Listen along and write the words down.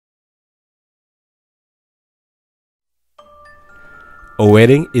A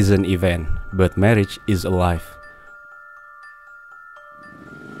wedding is an event, but marriage is a life.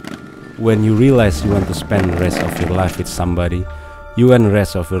 When you realize you want to spend the rest of your life with somebody, you want the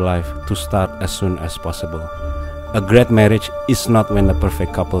rest of your life to start as soon as possible. A great marriage is not when a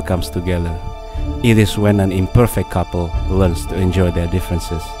perfect couple comes together. It is when an imperfect couple learns to enjoy their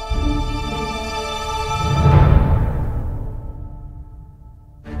differences.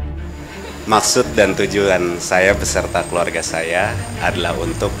 Maksud dan tujuan saya beserta keluarga saya adalah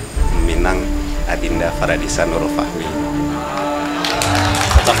untuk meminang Adinda Disa Nurul Fahmi.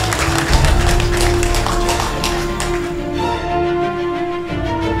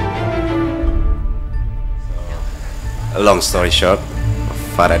 Long story short,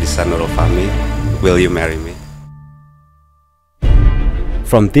 Disa Nurul Fahmi, will you marry me?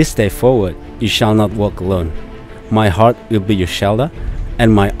 From this day forward, you shall not walk alone. My heart will be your shelter, and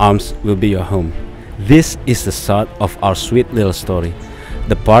my arms will be your home. This is the start of our sweet little story,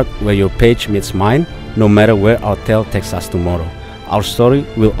 the part where your page meets mine, no matter where our tale takes us tomorrow. Our story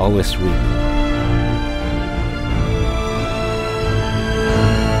will always read.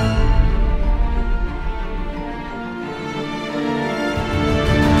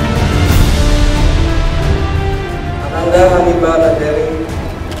 Ananda Hannibal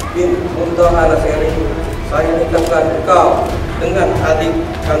bin Muntoh Alaseri, saya nikahkan engkau dengan adik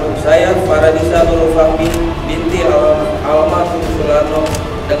kandung saya Disa Nurul Fahmi binti Almarhum Sularno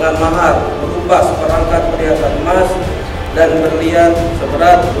dengan mahar berupa seperangkat perhiasan emas dan berlian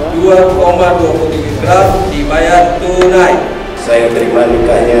seberat 2,27 gram dibayar tunai. Saya terima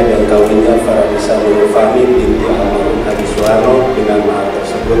nikahnya dan kawinnya Disa Nurul Fahmi binti Almarhum Haji Sularno dengan mahar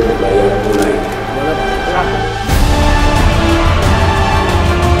tersebut dibayar tunai.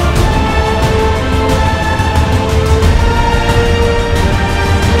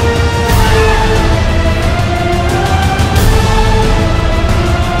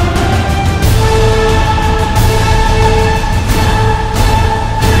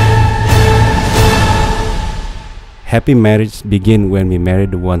 Happy marriages begin when we marry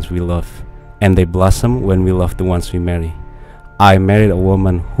the ones we love, and they blossom when we love the ones we marry. I married a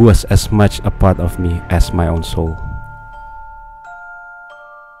woman who was as much a part of me as my own soul.